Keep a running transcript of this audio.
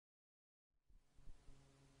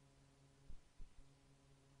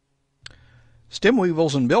Stem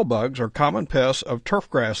weevils and billbugs are common pests of turf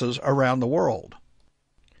grasses around the world.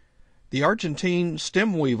 The Argentine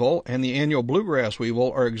stem weevil and the annual bluegrass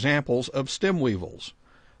weevil are examples of stem weevils.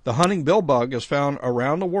 The hunting billbug is found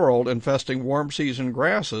around the world infesting warm season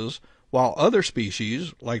grasses, while other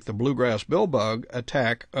species, like the bluegrass billbug,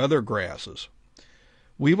 attack other grasses.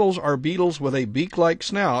 Weevils are beetles with a beak-like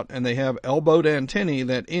snout, and they have elbowed antennae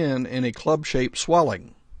that end in a club-shaped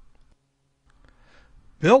swelling.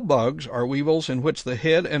 Billbugs are weevils in which the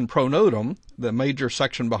head and pronotum, the major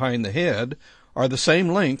section behind the head, are the same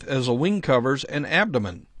length as the wing covers and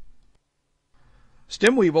abdomen.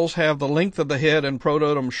 Stem weevils have the length of the head and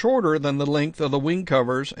pronotum shorter than the length of the wing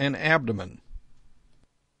covers and abdomen.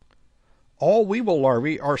 All weevil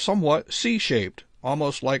larvae are somewhat C-shaped,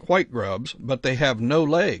 almost like white grubs, but they have no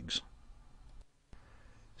legs.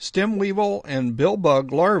 Stem weevil and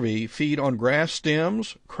billbug larvae feed on grass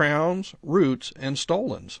stems, crowns, roots, and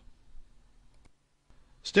stolons.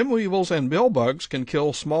 Stem weevils and billbugs can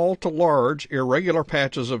kill small to large, irregular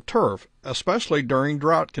patches of turf, especially during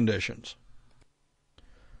drought conditions.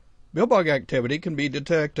 Billbug activity can be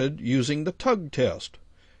detected using the tug test.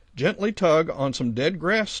 Gently tug on some dead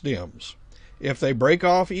grass stems. If they break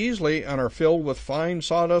off easily and are filled with fine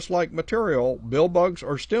sawdust-like material, billbugs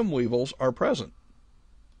or stem weevils are present.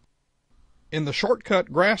 In the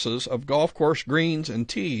shortcut grasses of golf course greens and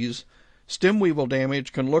tees, stem weevil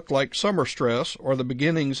damage can look like summer stress or the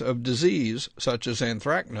beginnings of disease, such as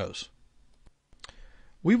anthracnose.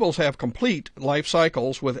 Weevils have complete life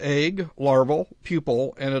cycles with egg, larval,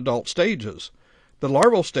 pupal, and adult stages. The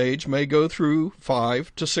larval stage may go through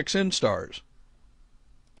 5 to 6 instars.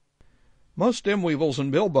 Most stem weevils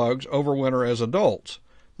and billbugs overwinter as adults.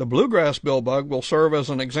 The bluegrass billbug will serve as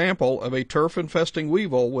an example of a turf-infesting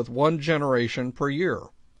weevil with one generation per year.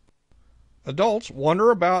 Adults wander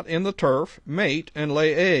about in the turf, mate, and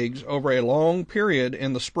lay eggs over a long period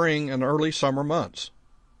in the spring and early summer months.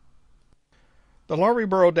 The larvae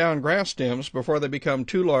burrow down grass stems before they become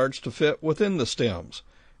too large to fit within the stems.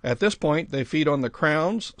 At this point, they feed on the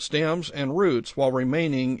crowns, stems, and roots while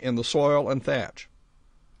remaining in the soil and thatch.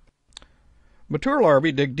 Mature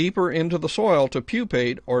larvae dig deeper into the soil to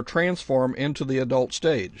pupate or transform into the adult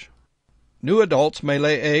stage. New adults may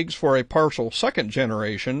lay eggs for a partial second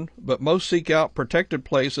generation, but most seek out protected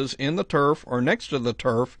places in the turf or next to the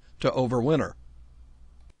turf to overwinter.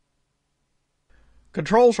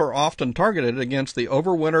 Controls are often targeted against the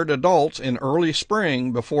overwintered adults in early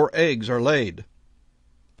spring before eggs are laid.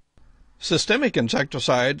 Systemic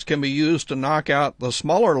insecticides can be used to knock out the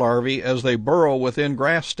smaller larvae as they burrow within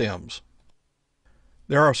grass stems.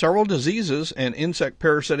 There are several diseases and insect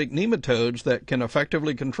parasitic nematodes that can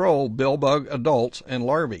effectively control billbug adults and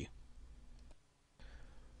larvae.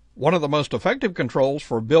 One of the most effective controls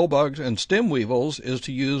for billbugs and stem weevils is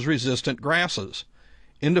to use resistant grasses.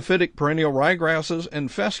 Endophytic perennial ryegrasses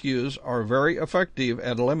and fescues are very effective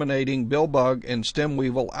at eliminating billbug and stem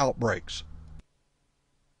weevil outbreaks.